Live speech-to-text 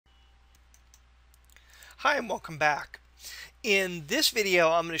Hi and welcome back. In this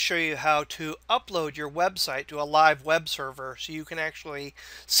video, I'm going to show you how to upload your website to a live web server so you can actually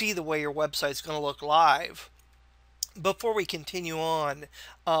see the way your website is going to look live. Before we continue on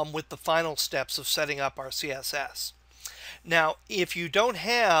with the final steps of setting up our CSS. Now, if you don't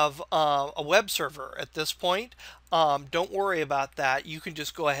have a web server at this point, don't worry about that. You can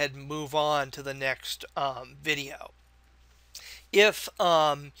just go ahead and move on to the next video. If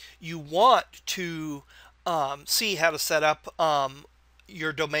you want to see how to set up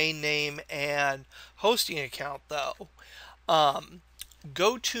your domain name and hosting account, though,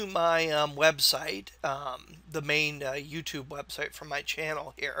 go to my website, the main YouTube website from my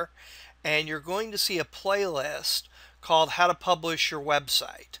channel here, and you're going to see a playlist called How to Publish Your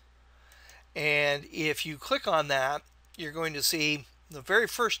Website. And if you click on that, you're going to see the very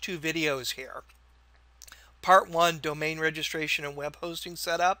first two videos here. Part 1, domain registration and web hosting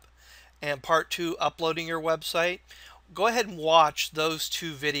setup, and Part 2, uploading your website. Go ahead and watch those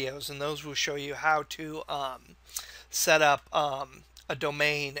two videos, and those will show you how to set up a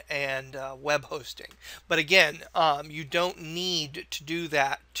domain and web hosting. But again, you don't need to do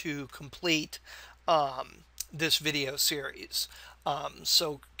that to complete this video series.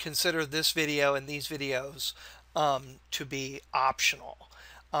 So consider this video and these videos to be optional.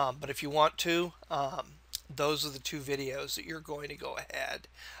 But if you want to, those are the two videos that you're going to go ahead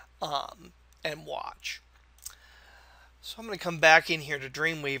and watch. So I'm going to come back in here to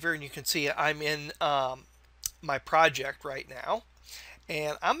Dreamweaver, and you can see I'm in my project right now.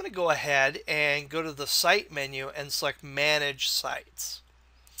 And I'm going to go ahead and go to the Site menu and select Manage Sites.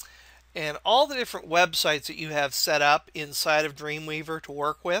 And all the different websites that you have set up inside of Dreamweaver to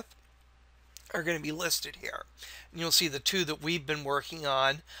work with are going to be listed here. And you'll see the two that we've been working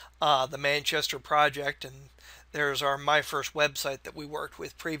on, the Manchester project, and there's my first website that we worked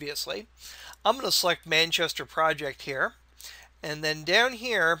with previously. I'm going to select Manchester project here, and then down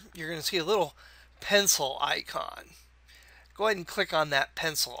here you're going to see a little pencil icon. Go ahead and click on that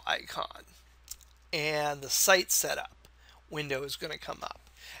pencil icon, and the site setup window is going to come up.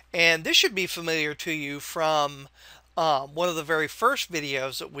 And this should be familiar to you from one of the very first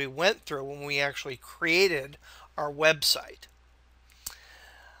videos that we went through when we actually created our website.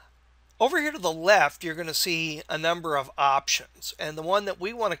 Over here to the left, you're going to see a number of options, and the one that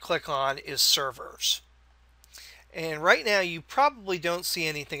we want to click on is servers. And right now you probably don't see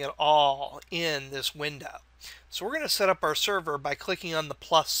anything at all in this window. So we're going to set up our server by clicking on the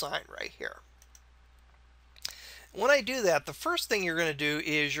plus sign right here. When I do that, the first thing you're going to do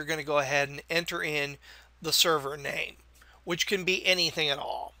is you're going to go ahead and enter in the server name, which can be anything at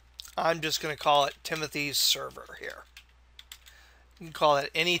all. I'm just going to call it Timothy's server here. You can call it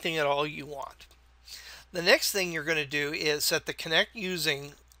anything at all you want. The next thing you're going to do is set the connect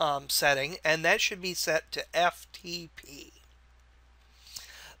using setting, and that should be set to FTP.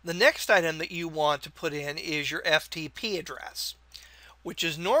 The next item that you want to put in is your FTP address, which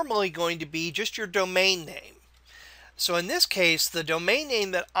is normally going to be just your domain name. So in this case, the domain name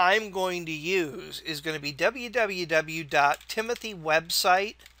that I'm going to use is going to be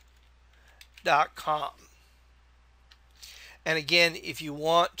www.timothywebsite.com. And again, if you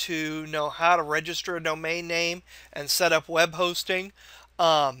want to know how to register a domain name and set up web hosting,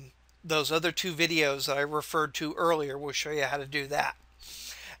 those other two videos that I referred to earlier will show you how to do that.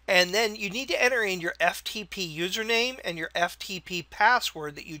 And then you need to enter in your FTP username and your FTP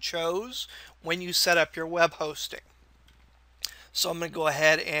password that you chose when you set up your web hosting. So I'm going to go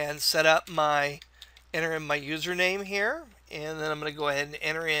ahead and enter in my username here, and then I'm going to go ahead and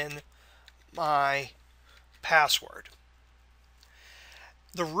enter in my password.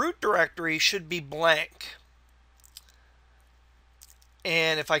 The root directory should be blank.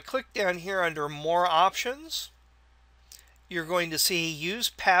 And if I click down here under more options, you're going to see use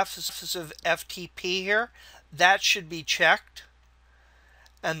passive FTP here. That should be checked.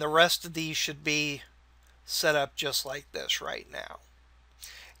 And the rest of these should be set up just like this right now.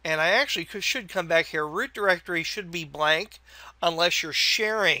 And I actually should come back here. Root directory should be blank unless you're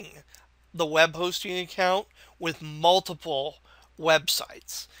sharing the web hosting account with multiple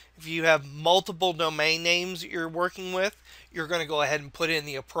websites. If you have multiple domain names that you're working with, you're going to go ahead and put in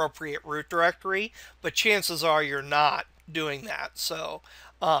the appropriate root directory, but chances are you're not doing that. So,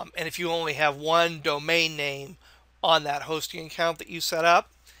 and if you only have one domain name on that hosting account that you set up,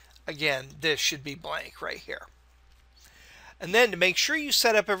 again, this should be blank right here. And then to make sure you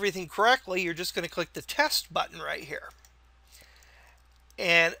set up everything correctly, you're just going to click the test button right here.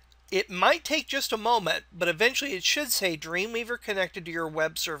 And it might take just a moment, but eventually it should say Dreamweaver connected to your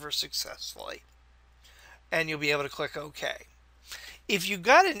web server successfully. And you'll be able to click OK. If you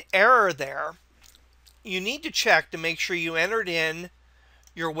got an error there, you need to check to make sure you entered in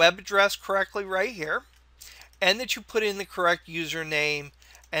your web address correctly right here, and that you put in the correct username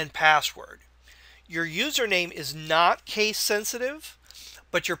and password. Your username is not case sensitive,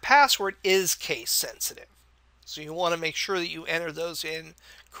 but your password is case sensitive. So you want to make sure that you enter those in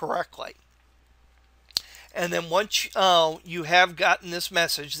correctly. And then once you have gotten this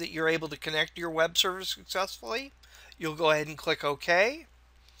message that you're able to connect to your web server successfully, you'll go ahead and click OK,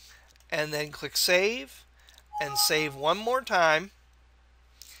 and then click Save, and save one more time.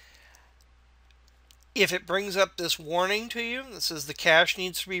 If it brings up this warning to you that says the cache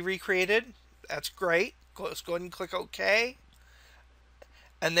needs to be recreated, that's great. Let's go ahead and click OK,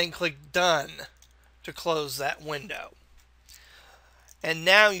 and then click Done to close that window. And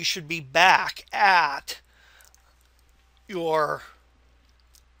now you should be back at your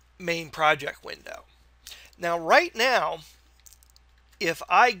main project window. Now, right now, if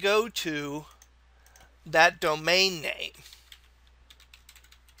I go to that domain name,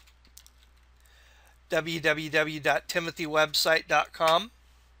 www.timothywebsite.com,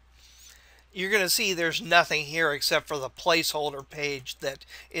 you're going to see there's nothing here except for the placeholder page that,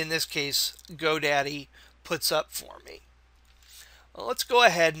 in this case, GoDaddy puts up for me. Well, let's go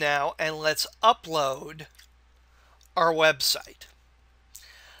ahead now and let's upload our website.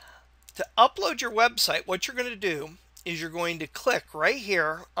 To upload your website, what you're going to do is you're going to click right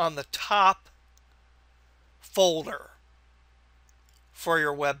here on the top folder for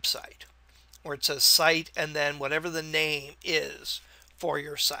your website, where it says site and then whatever the name is for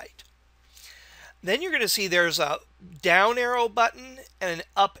your site. Then you're going to see there's a down arrow button and an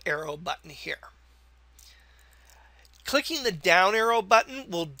up arrow button here. Clicking the down arrow button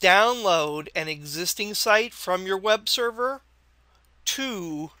will download an existing site from your web server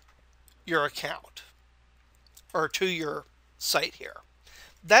to your account, or to your site here.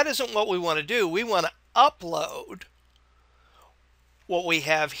 That isn't what we want to do. We want to upload what we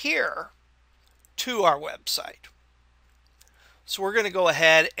have here to our website. So we're going to go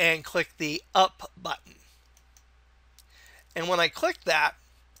ahead and click the up button. And when I click that,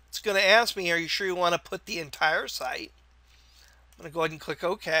 it's going to ask me, are you sure you want to put the entire site? I'm going to go ahead and click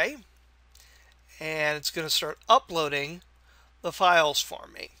OK. And it's going to start uploading the files for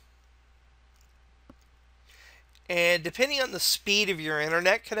me. And depending on the speed of your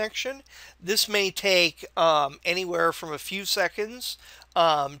internet connection, this may take anywhere from a few seconds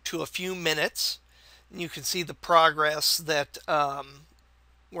to a few minutes. And you can see the progress that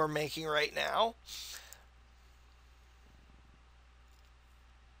we're making right now.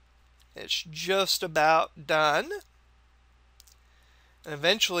 It's just about done. And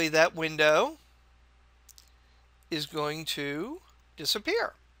eventually that window is going to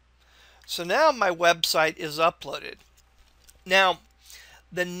disappear. So now my website is uploaded. Now,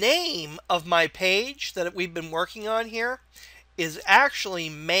 the name of my page that we've been working on here is actually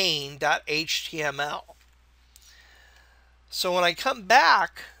main.html. So when I come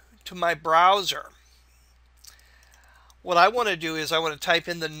back to my browser, what I want to do is I want to type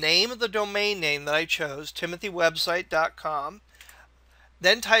in the name of the domain name that I chose, timothywebsite.com,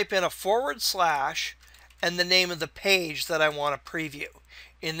 then type in a / and the name of the page that I want to preview.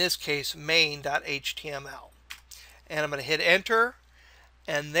 In this case, main.html. And I'm going to hit enter,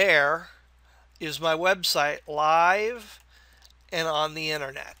 and there is my website live and on the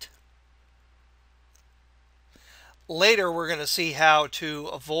internet. Later we're going to see how to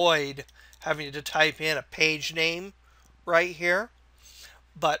avoid having to type in a page name right here.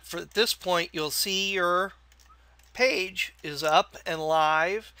 But for this point, you'll see your page is up and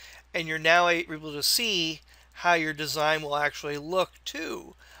live, and you're now able to see how your design will actually look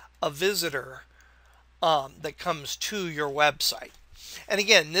to a visitor that comes to your website. And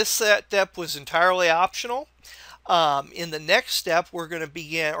again, this step was entirely optional. In the next step, we're going to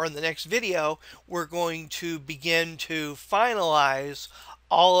begin, or in the next video, we're going to begin to finalize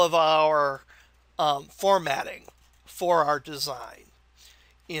all of our formatting for our design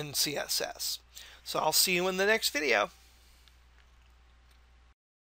in CSS. So I'll see you in the next video.